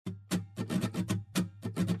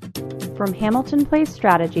From Hamilton Place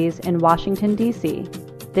Strategies in Washington, D.C.,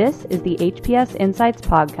 this is the HPS Insights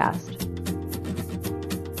Podcast.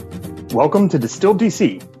 Welcome to Distilled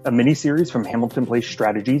DC, a mini-series from Hamilton Place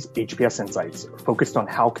Strategies HPS Insights, focused on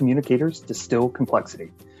how communicators distill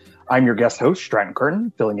complexity. I'm your guest host, Stratton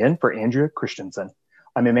Curtin, filling in for Andrea Christensen.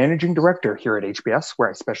 I'm a managing director here at HPS, where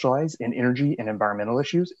I specialize in energy and environmental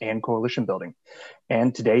issues and coalition building.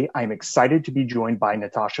 And today, I'm excited to be joined by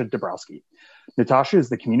Natasha Dabrowski. Natasha is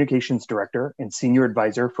the communications director and senior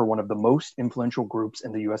advisor for one of the most influential groups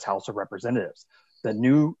in the U.S. House of Representatives, the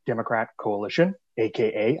New Democrat Coalition,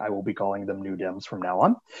 aka I will be calling them New Dems from now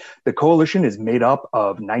on. The coalition is made up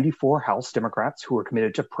of 94 House Democrats who are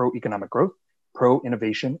committed to pro-economic growth,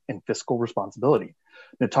 pro-innovation, and fiscal responsibility.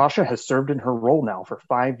 Natasha has served in her role now for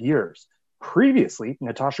 5 years. Previously,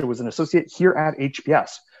 Natasha was an associate here at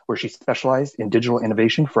HPS, where she specialized in digital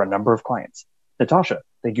innovation for a number of clients. Natasha,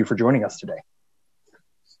 thank you for joining us today.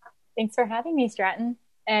 Thanks for having me, Stratton.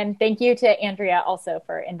 And thank you to Andrea also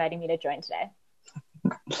for inviting me to join today.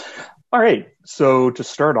 All right. So to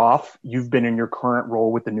start off, you've been in your current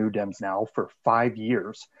role with the New Dems now for 5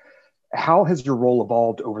 years. How has your role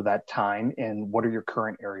evolved over that time, and what are your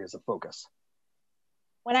current areas of focus?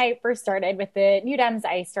 When I first started with the New Dems,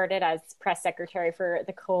 I started as press secretary for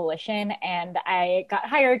the coalition, and I got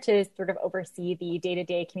hired to sort of oversee the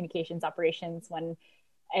day-to-day communications operations when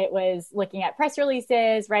it was looking at press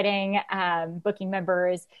releases, writing, booking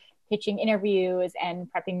members, pitching interviews, and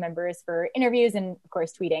prepping members for interviews, and of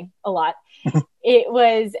course, tweeting a lot. It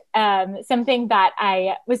was something that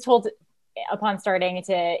I was told upon starting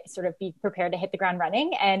to sort of be prepared to hit the ground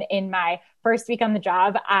running. And in my first week on the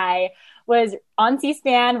job, I was on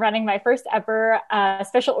C-SPAN running my first ever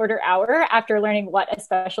special order hour after learning what a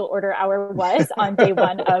special order hour was on day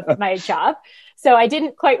one of my job. So I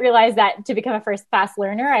didn't quite realize that to become a first class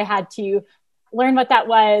learner, I had to learn what that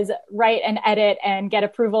was, write and edit and get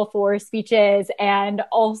approval for speeches, and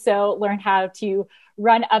also learn how to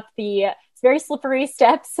run up the very slippery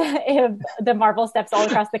steps of the marble steps all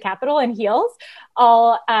across the Capitol in heels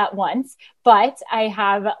all at once. But I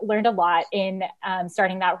have learned a lot in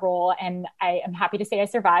starting that role, and I am happy to say I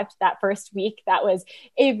survived that first week. That was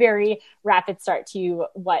a very rapid start to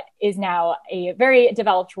what is now a very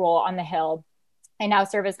developed role on the Hill. I now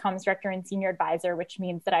serve as comms director and senior advisor, which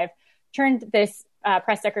means that I've turned this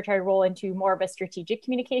press secretary role into more of a strategic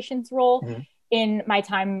communications role. Mm-hmm. In my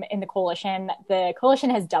time in the coalition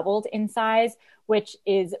has doubled in size, which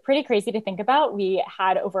is pretty crazy to think about. We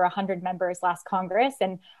had over 100 members last Congress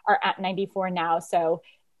and are at 94 now. So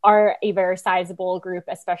are a very sizable group,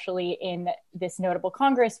 especially in this notable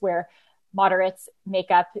Congress where moderates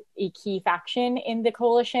make up a key faction in the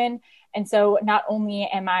coalition. And so not only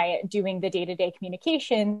am I doing the day-to-day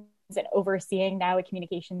communications and overseeing now a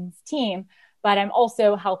communications team, but I'm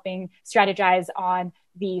also helping strategize on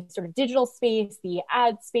the sort of digital space, the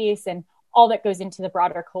ad space, and all that goes into the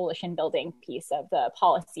broader coalition building piece of the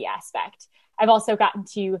policy aspect. I've also gotten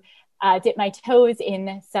to dip my toes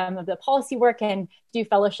in some of the policy work and do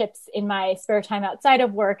fellowships in my spare time outside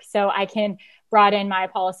of work, so I can broaden my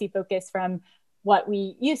policy focus from what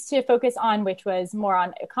we used to focus on, which was more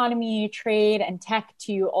on economy, trade, and tech,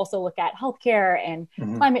 to also look at healthcare and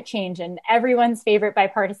climate change and everyone's favorite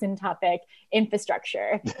bipartisan topic,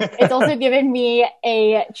 infrastructure. It's also given me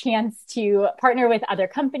a chance to partner with other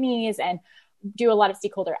companies and do a lot of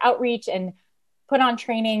stakeholder outreach and put on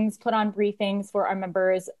trainings, put on briefings for our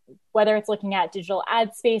members, whether it's looking at digital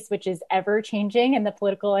ad space, which is ever changing in the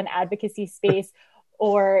political and advocacy space,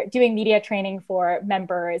 or doing media training for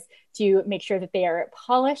members to make sure that they are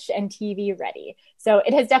polished and TV ready. So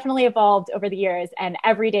it has definitely evolved over the years, and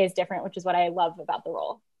every day is different, which is what I love about the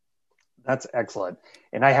role. That's excellent.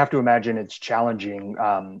 And I have to imagine it's challenging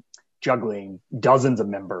juggling dozens of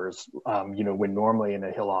members, when normally in a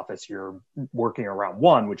Hill office, you're working around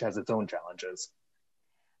one, which has its own challenges.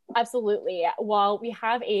 Absolutely. While we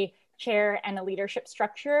have a chair and a leadership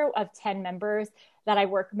structure of 10 members that I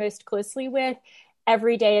work most closely with,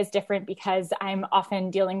 every day is different because I'm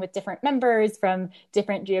often dealing with different members from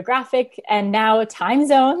different geographic and now time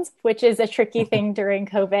zones, which is a tricky thing during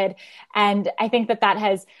COVID. And I think that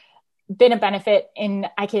has been a benefit in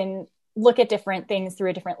I can look at different things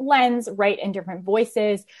through a different lens, write in different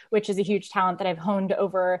voices, which is a huge talent that I've honed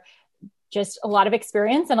over just a lot of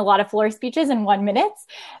experience and a lot of floor speeches in 1 minute.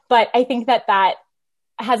 But I think that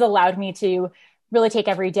has allowed me to really take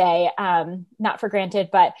every day, not for granted,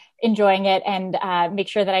 but enjoying it, and make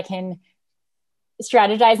sure that I can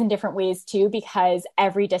strategize in different ways too, because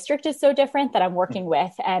every district is so different that I'm working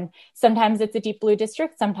with. And sometimes it's a deep blue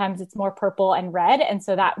district, sometimes it's more purple and red. And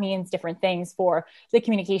so that means different things for the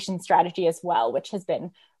communication strategy as well, which has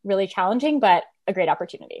been really challenging, but a great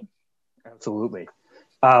opportunity. Absolutely.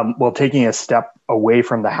 Well, taking a step away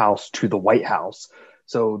from the House to the White House.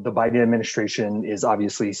 So the Biden administration is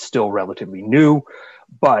obviously still relatively new,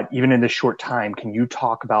 but even in this short time, can you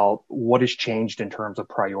talk about what has changed in terms of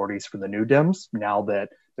priorities for the New Dems now that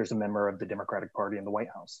there's a member of the Democratic Party in the White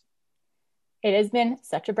House? It has been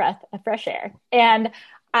such a breath of fresh air. And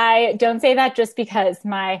I don't say that just because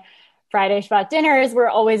my Friday Shabbat dinners were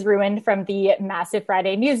always ruined from the massive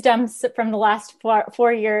Friday news dumps from the last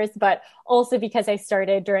 4 years, but also because I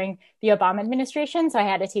started during the Obama administration. So I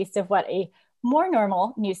had a taste of what a more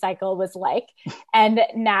normal news cycle was like. And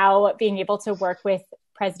now being able to work with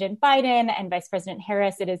President Biden and Vice President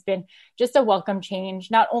Harris, it has been just a welcome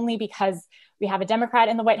change, not only because we have a Democrat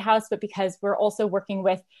in the White House, but because we're also working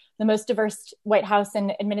with the most diverse White House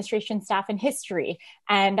and administration staff in history.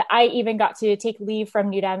 And I even got to take leave from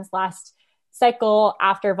New Dems last cycle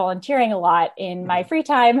after volunteering a lot in my free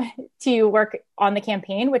time to work on the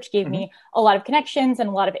campaign, which gave me a lot of connections and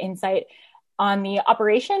a lot of insight on the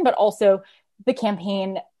operation, but also the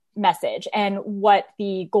campaign message and what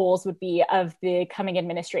the goals would be of the coming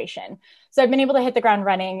administration. So I've been able to hit the ground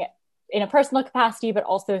running in a personal capacity, but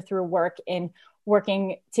also through work in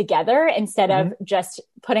working together instead of just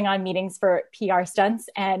putting on meetings for PR stunts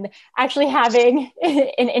and actually having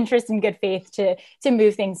an interest in good faith to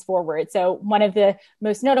move things forward. So one of the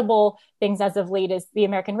most notable things as of late is the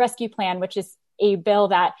American Rescue Plan, which is a bill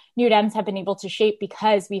that New Dems have been able to shape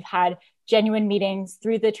because we've had genuine meetings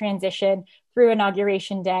through the transition, through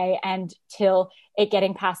Inauguration Day, and till it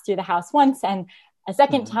getting passed through the House once and a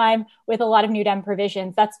second time with a lot of New Dem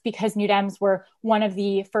provisions. That's because New Dems were one of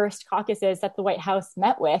the first caucuses that the White House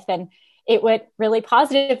met with. And it went really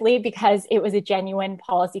positively because it was a genuine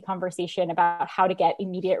policy conversation about how to get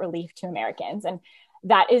immediate relief to Americans. And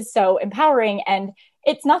that is so empowering. And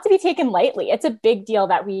it's not to be taken lightly. It's a big deal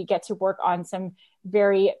that we get to work on some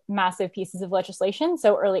very massive pieces of legislation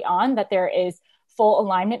so early on that there is full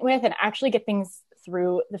alignment with and actually get things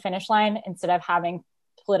through the finish line instead of having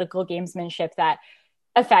political gamesmanship that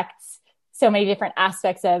affects so many different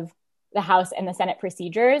aspects of the House and the Senate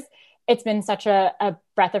procedures. It's been such a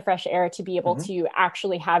breath of fresh air to be able to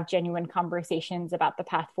actually have genuine conversations about the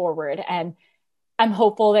path forward. And I'm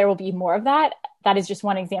hopeful there will be more of that. That is just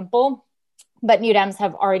one example. But New Dems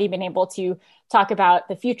have already been able to talk about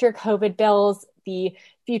the future COVID bills, the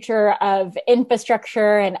future of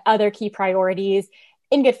infrastructure and other key priorities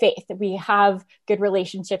in good faith. We have good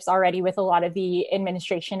relationships already with a lot of the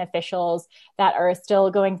administration officials that are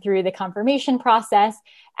still going through the confirmation process.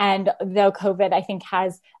 And though COVID, I think,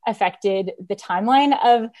 has affected the timeline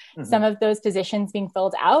of some of those positions being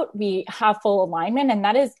filled out, we have full alignment, and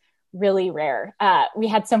that is really rare. We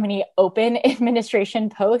had so many open administration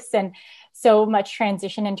posts and so much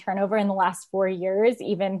transition and turnover in the last 4 years,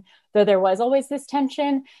 even though there was always this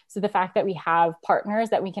tension. So the fact that we have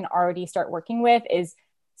partners that we can already start working with is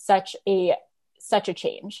such a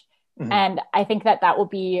change. And I think that will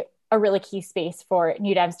be a really key space for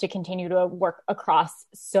New Dems to continue to work across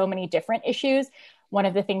so many different issues. One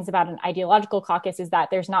of the things about an ideological caucus is that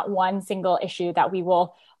there's not one single issue that we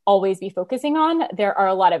will always be focusing on. There are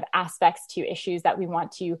a lot of aspects to issues that we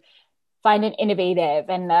want to find an innovative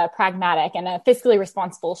and a pragmatic and a fiscally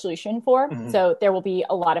responsible solution for. So there will be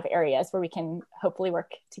a lot of areas where we can hopefully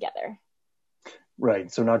work together.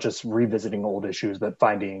 Right. So not just revisiting old issues, but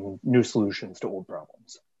finding new solutions to old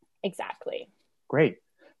problems. Exactly. Great.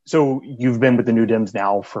 So you've been with the New Dems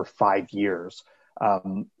now for 5 years.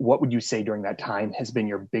 What would you say during that time has been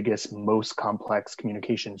your biggest, most complex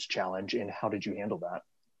communications challenge, and how did you handle that?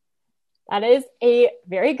 That is a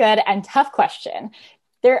very good and tough question.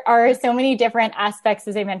 There are so many different aspects,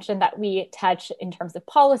 as I mentioned, that we touch in terms of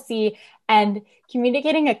policy, and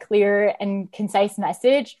communicating a clear and concise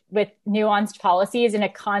message with nuanced policies in a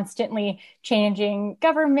constantly changing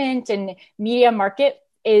government and media market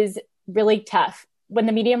is really tough. When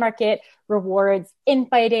the media market rewards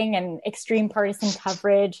infighting and extreme partisan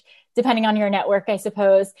coverage, depending on your network, I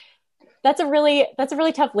suppose, that's a really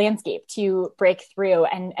tough landscape to break through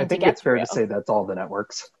and I think to get it's fair through. to say that's all the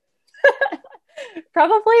networks.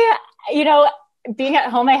 Probably, being at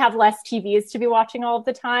home, I have less TVs to be watching all of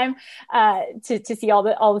the time, to see all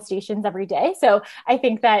the stations every day. So I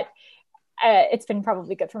think that it's been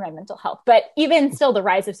probably good for my mental health. But even still, the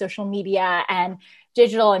rise of social media and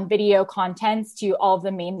digital and video contents to all of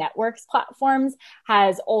the main networks platforms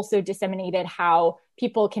has also disseminated how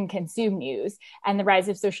people can consume news. And the rise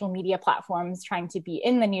of social media platforms trying to be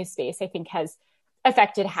in the news space, I think, has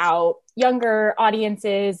affected how younger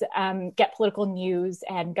audiences get political news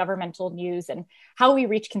and governmental news, and how we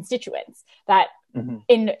reach constituents. That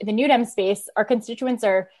in the New Dem space, our constituents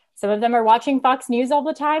some of them are watching Fox News all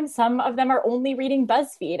the time. Some of them are only reading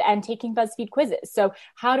BuzzFeed and taking BuzzFeed quizzes. So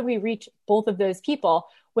how do we reach both of those people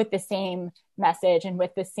with the same message and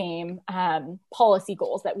with the same policy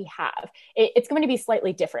goals that we have? It's going to be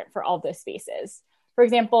slightly different for all of those spaces. For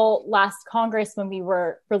example, last Congress, when we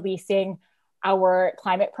were releasing our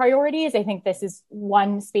climate priorities, I think this is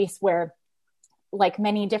one space where, like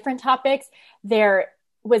many different topics, there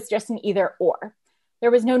was just an either or.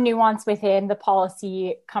 There was no nuance within the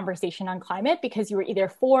policy conversation on climate because you were either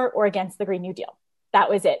for or against the Green New Deal. That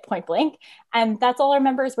was it, point blank. And that's all our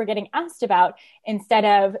members were getting asked about, instead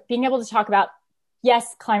of being able to talk about,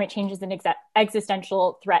 yes, climate change is an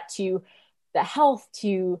existential threat to the health,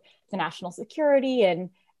 to the national security and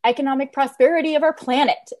economic prosperity of our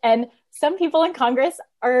planet. And some people in Congress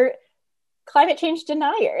are climate change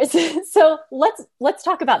deniers. So let's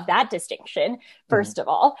talk about that distinction, first of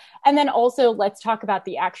all. And then also let's talk about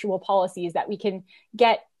the actual policies that we can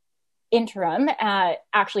get interim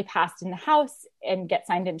actually passed in the House and get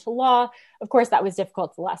signed into law. Of course, that was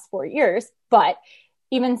difficult the last 4 years, but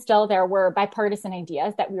even still, there were bipartisan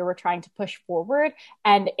ideas that we were trying to push forward.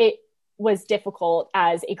 And it was difficult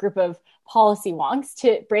as a group of policy wonks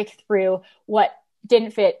to break through what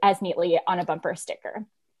didn't fit as neatly on a bumper sticker.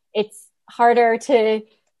 It's harder to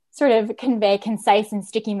sort of convey concise and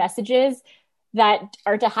sticky messages that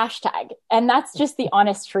are to hashtag. And that's just the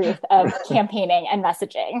honest truth of campaigning and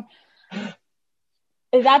messaging.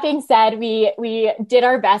 That being said, we did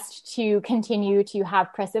our best to continue to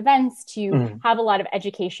have press events, to have a lot of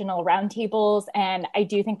educational roundtables. And I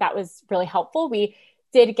do think that was really helpful. We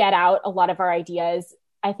did get out a lot of our ideas,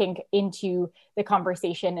 I think, into the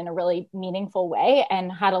conversation in a really meaningful way,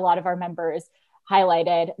 and had a lot of our members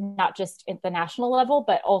highlighted, not just at the national level,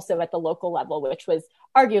 but also at the local level, which was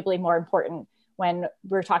arguably more important when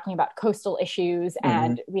we're talking about coastal issues.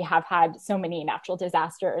 And we have had so many natural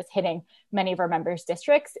disasters hitting many of our members'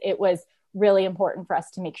 districts. It was really important for us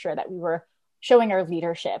to make sure that we were showing our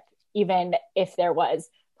leadership, even if there was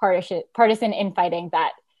partisan infighting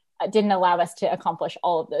that didn't allow us to accomplish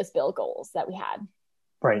all of those bill goals that we had.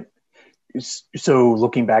 Right. So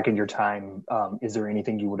looking back at your time, is there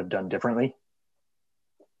anything you would have done differently?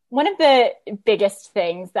 One of the biggest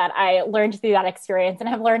things that I learned through that experience, and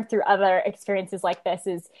have learned through other experiences like this,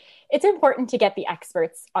 is it's important to get the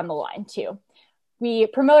experts on the line too. We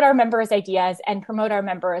promote our members' ideas and promote our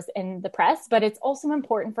members in the press, but it's also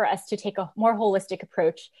important for us to take a more holistic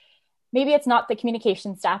approach. Maybe it's not the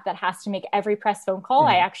communication staff that has to make every press phone call.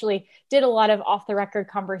 I actually did a lot of off-the-record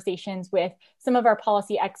conversations with some of our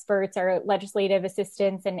policy experts, our legislative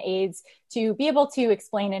assistants and aides, to be able to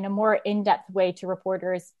explain in a more in-depth way to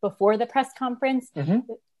reporters before the press conference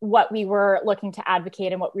what we were looking to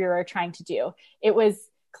advocate and what we were trying to do. It was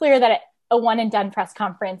clear that a one-and-done press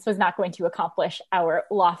conference was not going to accomplish our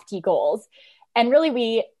lofty goals. And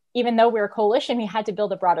really, even though we're a coalition, we had to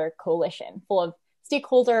build a broader coalition full of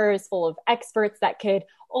stakeholders, full of experts that could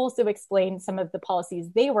also explain some of the policies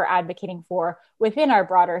they were advocating for within our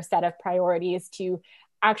broader set of priorities, to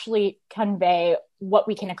actually convey what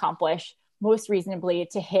we can accomplish most reasonably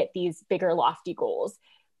to hit these bigger, lofty goals.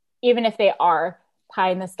 Even if they are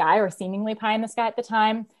pie in the sky or seemingly pie in the sky at the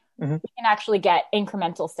time, we can actually get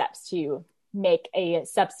incremental steps to make a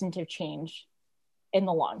substantive change in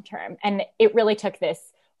the long term. And it really took this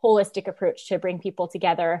holistic approach to bring people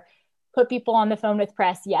together, put people on the phone with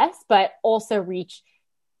press, yes, but also reach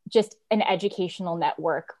just an educational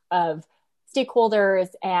network of stakeholders,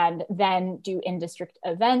 and then do in-district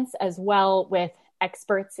events as well with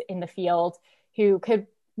experts in the field who could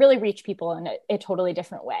really reach people in a totally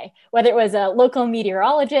different way. Whether it was a local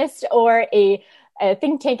meteorologist or a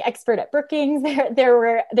think tank expert at Brookings,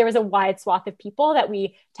 there was a wide swath of people that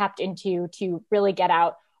we tapped into to really get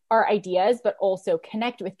out our ideas, but also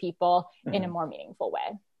connect with people in a more meaningful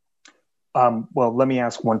way. Well, let me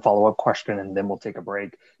ask one follow-up question and then we'll take a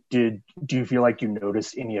break. Do you feel like you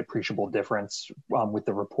noticed any appreciable difference with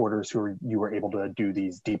the reporters who you were able to do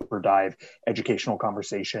these deeper dive educational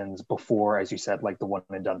conversations before, as you said, like the one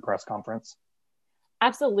and done press conference?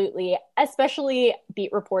 Absolutely, especially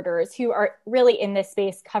beat reporters who are really in this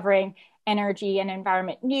space covering energy and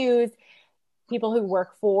environment news. people who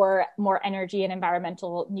work for more energy and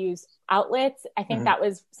environmental news outlets. I think that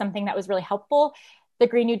was something that was really helpful. The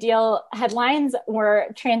Green New Deal headlines were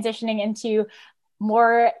transitioning into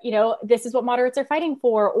more, this is what moderates are fighting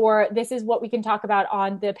for, or this is what we can talk about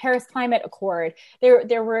on the Paris Climate Accord.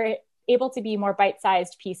 There were able to be more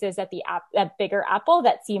bite-sized pieces at bigger apple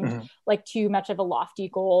that seemed like too much of a lofty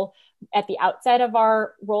goal at the outset of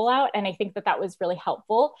our rollout. And I think that was really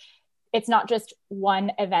helpful. It's not just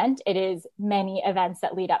one event, it is many events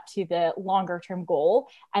that lead up to the longer term goal.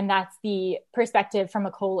 And that's the perspective from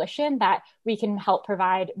a coalition that we can help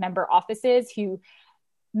provide member offices who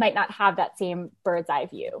might not have that same bird's eye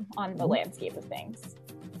view on the landscape of things.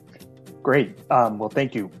 Great. Well,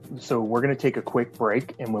 thank you. So we're going to take a quick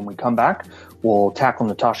break. And when we come back, we'll tackle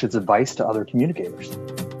Natasha's advice to other communicators.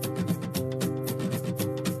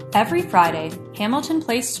 Every Friday, Hamilton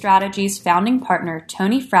Place Strategies founding partner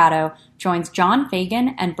Tony Fratto joins John Fagan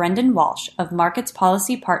and Brendan Walsh of Markets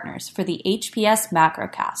Policy Partners for the HPS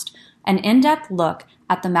Macrocast, an in-depth look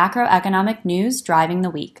at the macroeconomic news driving the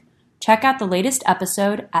week. Check out the latest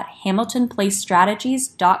episode at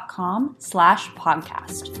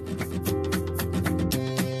hamiltonplacestrategies.com/podcast.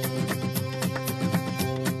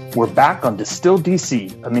 We're back on Distill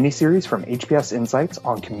DC, a mini-series from HPS Insights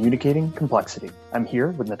on communicating complexity. I'm here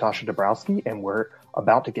with Natasha Dabrowski, and we're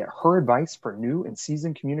about to get her advice for new and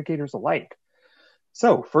seasoned communicators alike.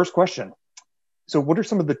 So, first question. So what are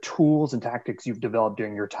some of the tools and tactics you've developed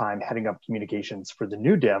during your time heading up communications for the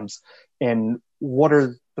new Dems, and what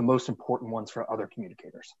are the most important ones for other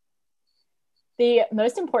communicators? The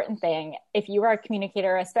most important thing, if you are a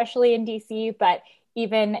communicator, especially in DC, but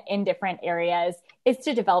even in different areas, is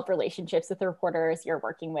to develop relationships with the reporters you're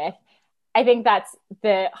working with. I think that's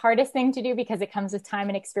the hardest thing to do because it comes with time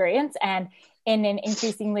and experience. And in an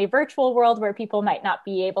increasingly virtual world where people might not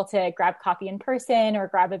be able to grab coffee in person or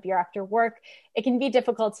grab a beer after work, it can be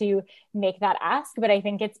difficult to make that ask. But I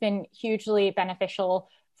think it's been hugely beneficial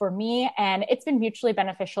for me, and it's been mutually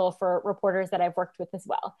beneficial for reporters that I've worked with as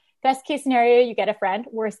well. Best case scenario, you get a friend.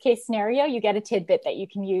 Worst case scenario, you get a tidbit that you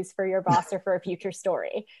can use for your boss or for a future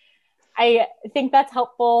story. I think that's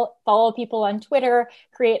helpful. Follow people on Twitter,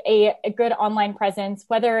 create a good online presence,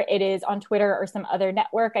 whether it is on Twitter or some other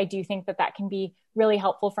network. I do think that can be really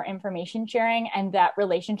helpful for information sharing, and that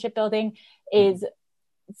relationship building is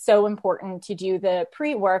so important to do the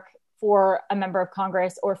pre-work for a member of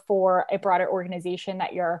Congress or for a broader organization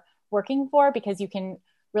that you're working for, because you can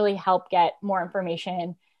really help get more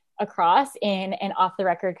information across in an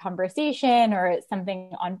off-the-record conversation or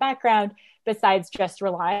something on background, besides just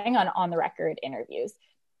relying on the record interviews.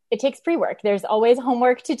 It takes pre-work. There's always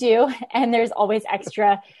homework to do, and there's always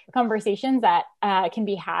extra conversations that can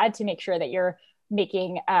be had to make sure that you're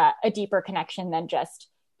making a deeper connection than just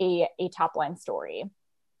a top-line story.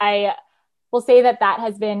 I will say that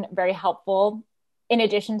has been very helpful. In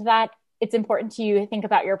addition to that, it's important to think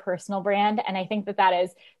about your personal brand. And I think that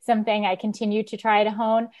is something I continue to try to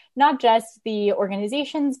hone, not just the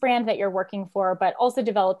organization's brand that you're working for, but also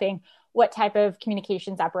developing what type of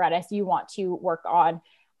communications apparatus you want to work on.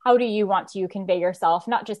 How do you want to convey yourself,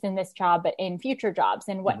 not just in this job, but in future jobs?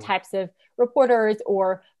 And what types of reporters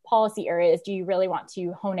or policy areas do you really want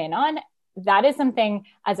to hone in on? That is something,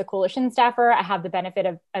 as a coalition staffer, I have the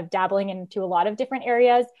benefit of dabbling into a lot of different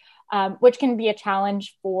areas, which can be a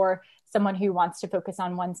challenge for someone who wants to focus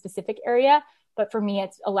on one specific area. But for me,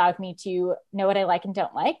 it's allowed me to know what I like and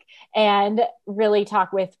don't like, and really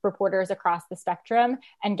talk with reporters across the spectrum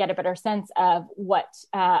and get a better sense of what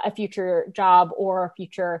a future job or a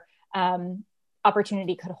future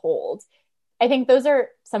opportunity could hold. I think those are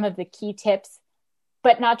some of the key tips,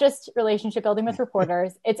 but not just relationship building with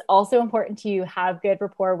reporters. It's also important to have good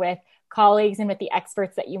rapport with colleagues and with the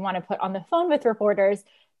experts that you want to put on the phone with reporters.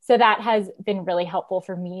 So that has been really helpful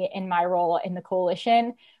for me in my role in the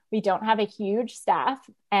coalition. We don't have a huge staff,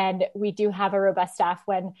 and we do have a robust staff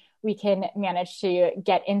when we can manage to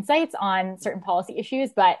get insights on certain policy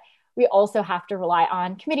issues, but we also have to rely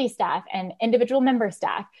on committee staff and individual member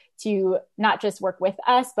staff to not just work with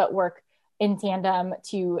us, but work in tandem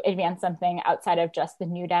to advance something outside of just the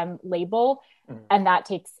New Dem label. And that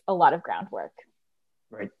takes a lot of groundwork.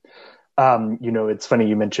 Right. It's funny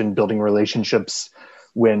you mentioned building relationships.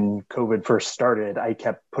 When COVID first started, I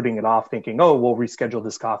kept putting it off, thinking, oh, we'll reschedule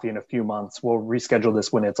this coffee in a few months. We'll reschedule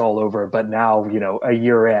this when it's all over. But now, a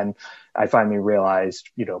year in, I finally realized,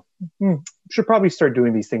 should probably start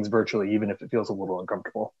doing these things virtually, even if it feels a little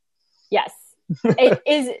uncomfortable. Yes, it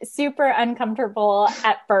is super uncomfortable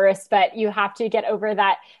at first, but you have to get over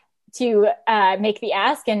that to make the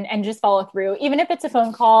ask and just follow through. Even if it's a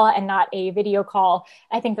phone call and not a video call,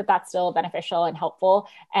 I think that that's still beneficial and helpful.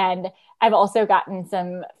 And I've also gotten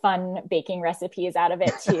some fun baking recipes out of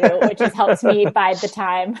it too, which has helped me bide the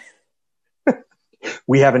time.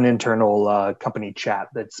 We have an internal company chat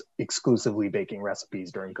that's exclusively baking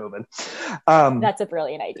recipes during COVID. That's a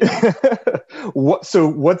brilliant idea. So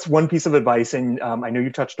what's one piece of advice? And I know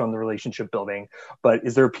you touched on the relationship building, but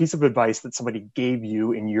is there a piece of advice that somebody gave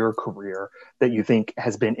you in your career that you think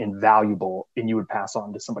has been invaluable and you would pass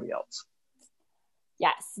on to somebody else?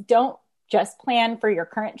 Yes. Don't just plan for your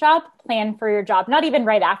current job, plan for your job, not even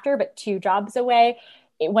right after, but 2 jobs away,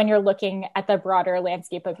 when you're looking at the broader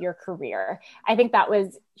landscape of your career. I think that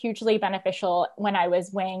was hugely beneficial when I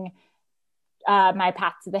was weighing my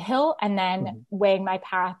path to the Hill and then weighing my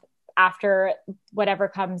path after whatever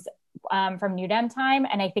comes from New Dem time.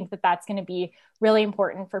 And I think that that's going to be really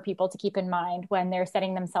important for people to keep in mind when they're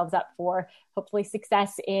setting themselves up for hopefully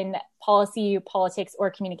success in policy, politics, or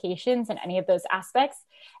communications and any of those aspects.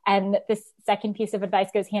 And this second piece of advice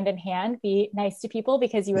goes hand in hand. Be nice to people,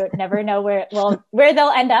 because you never know where they'll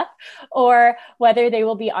end up, or whether they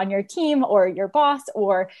will be on your team or your boss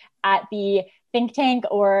or at the think tank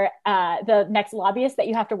or the next lobbyist that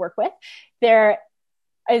you have to work with. There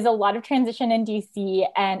is a lot of transition in DC,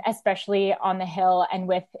 and especially on the Hill and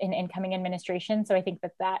with an incoming administration. So I think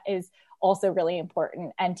that that is also really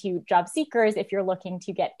important. And to job seekers, if you're looking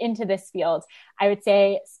to get into this field, I would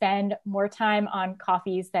say spend more time on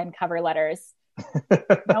coffees than cover letters.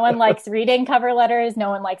 No one likes reading cover letters.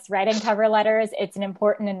 No one likes writing cover letters. It's an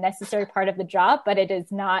important and necessary part of the job, but it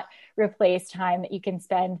does not replace time that you can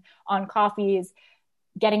spend on coffees,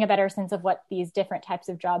 getting a better sense of what these different types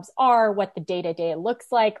of jobs are, what the day-to-day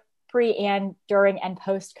looks like pre and during and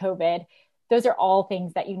post COVID. Those are all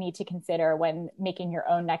things that you need to consider when making your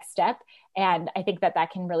own next step. And I think that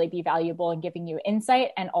that can really be valuable in giving you insight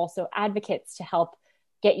and also advocates to help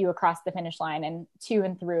get you across the finish line and to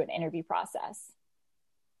and through an interview process.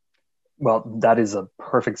 Well, that is a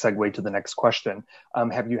perfect segue to the next question.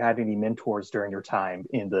 Have you had any mentors during your time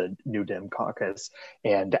in the New Dem caucus,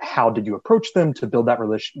 and how did you approach them to build that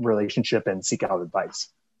relationship and seek out advice?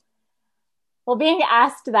 Well, being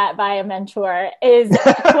asked that by a mentor is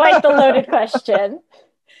quite the loaded question.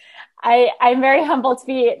 I'm very humbled to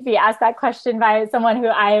be asked that question by someone who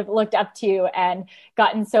I've looked up to and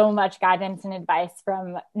gotten so much guidance and advice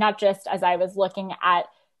from, not just as I was looking at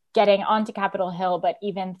getting onto Capitol Hill, but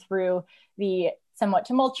even through the somewhat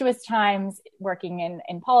tumultuous times working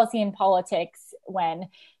in policy and politics when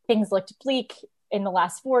things looked bleak in the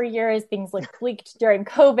last 4 years, things looked bleak during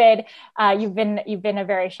COVID. You've been a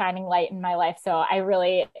very shining light in my life. So I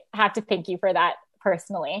really have to thank you for that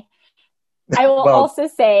personally. I will also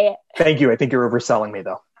say... Thank you. I think you're overselling me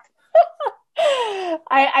though.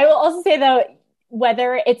 I will also say though,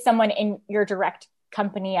 whether it's someone in your direct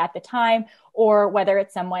company at the time, or whether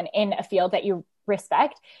it's someone in a field that you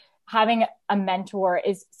respect, having a mentor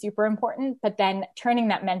is super important, but then turning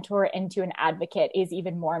that mentor into an advocate is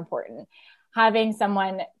even more important. Having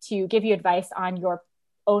someone to give you advice on your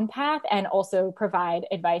own path and also provide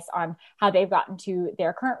advice on how they've gotten to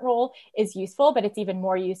their current role is useful, but it's even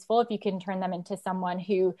more useful if you can turn them into someone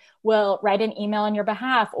who will write an email on your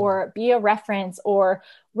behalf or be a reference or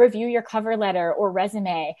review your cover letter or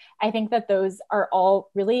resume. I think that those are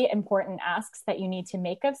all really important asks that you need to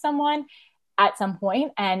make of someone at some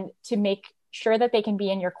point, and to make sure that they can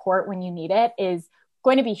be in your court when you need it is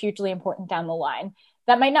going to be hugely important down the line.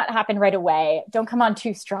 That might not happen right away. Don't come on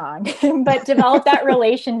too strong, but develop that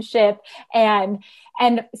relationship and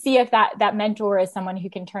see if that mentor is someone who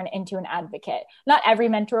can turn into an advocate. Not every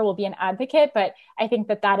mentor will be an advocate, but I think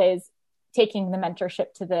that is taking the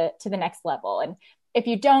mentorship to the next level. And if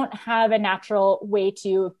you don't have a natural way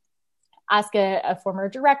to ask a former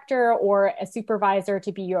director or a supervisor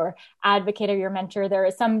to be your advocate or your mentor, there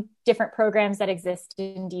are some different programs that exist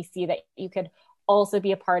in DC that you could also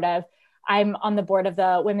be a part of. I'm on the board of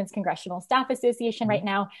the Women's Congressional Staff Association right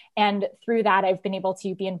now. And through that, I've been able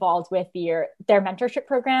to be involved with their mentorship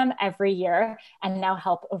program every year and now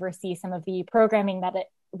help oversee some of the programming that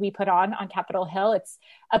we put on Capitol Hill. It's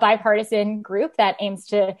a bipartisan group that aims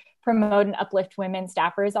to promote and uplift women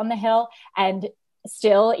staffers on the Hill. And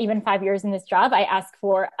still, even 5 years in this job, I ask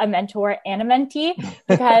for a mentor and a mentee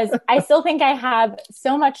because I still think I have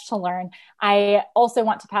so much to learn. I also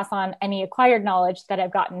want to pass on any acquired knowledge that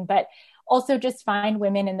I've gotten, but also just find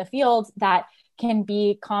women in the field that can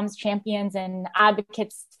be comms champions and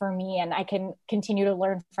advocates for me, and I can continue to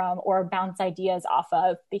learn from or bounce ideas off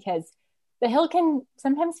of, because the Hill can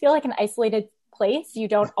sometimes feel like an isolated place. You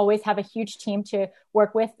don't always have a huge team to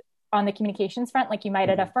work with on the communications front, like you might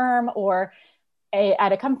at a firm or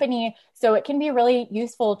at a company. So it can be really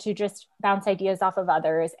useful to just bounce ideas off of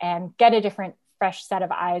others and get a different, fresh set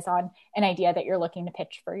of eyes on an idea that you're looking to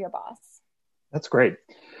pitch for your boss. That's great.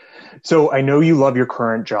 So I know you love your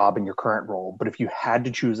current job and your current role, but if you had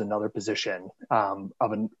to choose another position of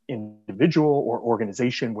an individual or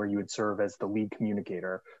organization where you would serve as the lead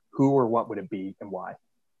communicator, who or what would it be and why?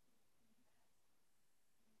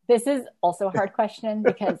 This is also a hard question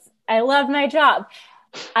because I love my job.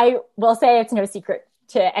 I will say it's no secret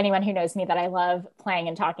to anyone who knows me that I love playing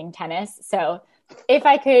and talking tennis. So if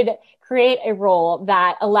I could create a role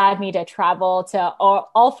that allowed me to travel to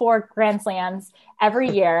all 4 Grand Slams every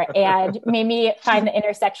year and made me find the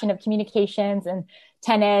intersection of communications and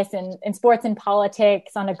tennis and sports and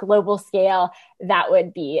politics on a global scale, that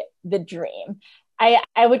would be the dream.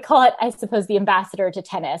 I would call it, I suppose, the ambassador to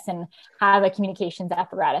tennis and have a communications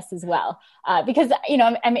apparatus as well. Because,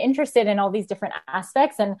 I'm interested in all these different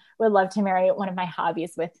aspects and would love to marry one of my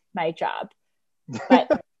hobbies with my job.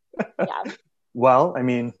 But yeah. Well, I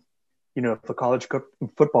mean, if a college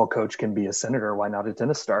football coach can be a senator, why not a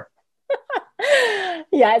tennis star?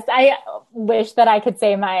 Yes, I wish that I could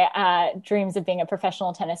say my dreams of being a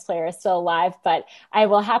professional tennis player is still alive, but I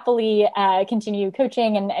will happily continue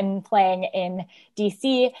coaching and playing in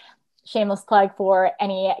DC. Shameless plug for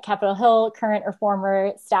any Capitol Hill current or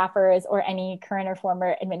former staffers or any current or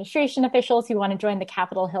former administration officials who want to join the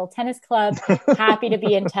Capitol Hill Tennis Club. Happy to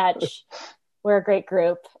be in touch. We're a great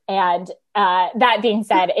group. And that being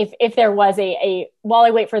said, if there was while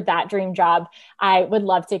I wait for that dream job, I would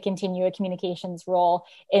love to continue a communications role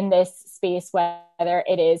in this space, whether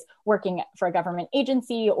it is working for a government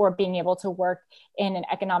agency or being able to work in an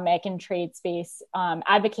economic and trade space,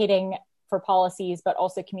 advocating for policies, but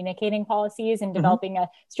also communicating policies and developing a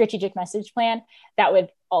strategic message plan. That would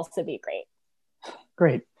also be great.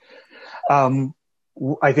 Great.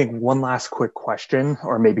 I think one last quick question,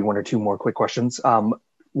 or maybe one or two more quick questions.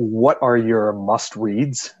 What are your must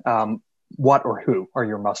reads? What or who are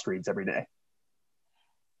your must reads every day?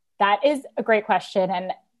 That is a great question.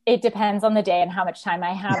 And it depends on the day and how much time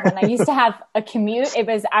I have. When I used to have a commute, it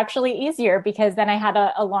was actually easier because then I had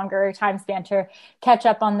a longer time span to catch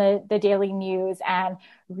up on the daily news and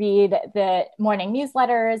read the morning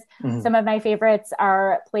newsletters. Some of my favorites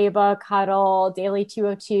are Playbook, Huddle, Daily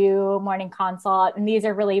 202, Morning Consult. And these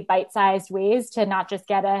are really bite-sized ways to not just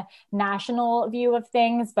get a national view of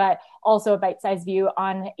things, but also a bite-sized view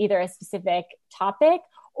on either a specific topic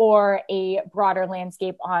or a broader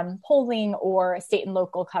landscape on polling or state and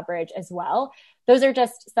local coverage as well. Those are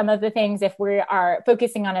just some of the things. If we are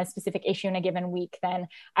focusing on a specific issue in a given week, then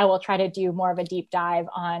I will try to do more of a deep dive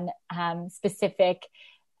on specific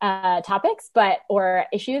topics or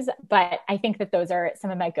issues. But I think that those are some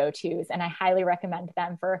of my go-tos, and I highly recommend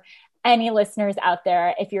them for any listeners out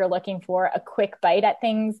there. If you're looking for a quick bite at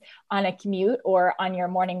things on a commute or on your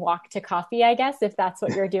morning walk to coffee, I guess, if that's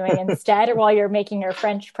what you're doing instead, or while you're making your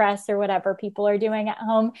French press or whatever people are doing at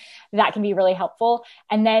home, that can be really helpful.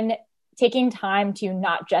 And then taking time to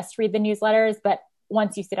not just read the newsletters, but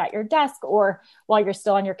once you sit at your desk or while you're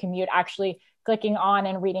still on your commute, actually clicking on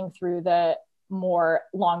and reading through the more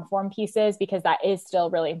long form pieces, because that is still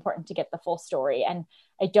really important to get the full story. And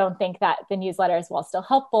I don't think that the newsletters, while still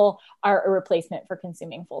helpful, are a replacement for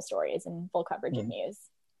consuming full stories and full coverage of news.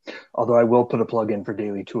 Although I will put a plug in for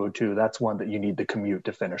Daily 202. That's one that you need the commute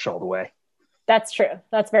to finish all the way. That's true.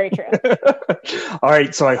 That's very true. All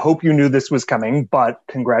right. So I hope you knew this was coming, but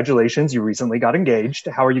congratulations. You recently got engaged.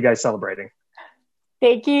 How are you guys celebrating?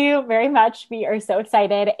 Thank you very much. We are so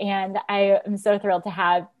excited. And I am so thrilled to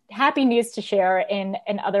have happy news to share in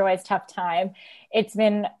an otherwise tough time. It's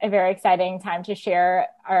been a very exciting time to share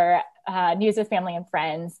our news with family and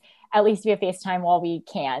friends, at least via FaceTime while we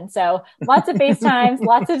can. So lots of FaceTimes,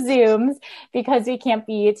 lots of Zooms, because we can't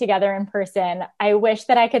be together in person. I wish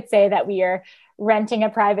that I could say that we are renting a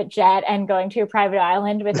private jet and going to a private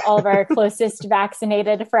island with all of our closest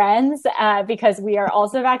vaccinated friends, because we are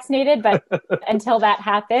also vaccinated. But until that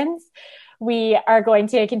happens, we are going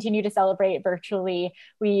to continue to celebrate virtually.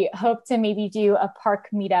 We hope to maybe do a park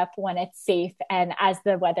meetup when it's safe. And as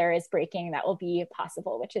the weather is breaking, that will be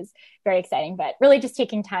possible, which is very exciting. But really just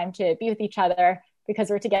taking time to be with each other, because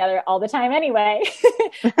we're together all the time anyway,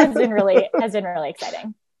 has been really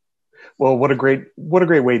exciting. Well, what a great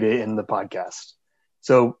way to end the podcast.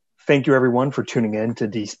 So Thank you, everyone, for tuning in to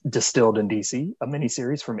Distilled in DC, a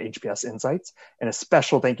mini-series from HPS Insights. And a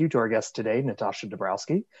special thank you to our guest today, Natasha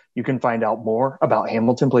Dabrowski. You can find out more about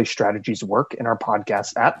Hamilton Place Strategies' work in our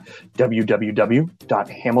podcast at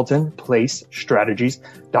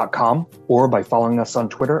www.hamiltonplacestrategies.com or by following us on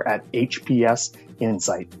Twitter at HPS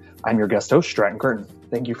Insight. I'm your guest host, Stratton Curtin.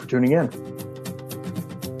 Thank you for tuning in.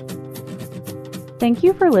 Thank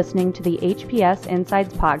you for listening to the HPS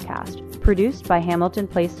Insights podcast, produced by Hamilton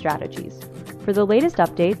Place Strategies. For the latest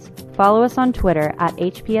updates, follow us on Twitter at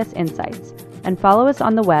HPS Insights and follow us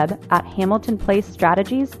on the web at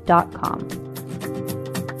hamiltonplacestrategies.com.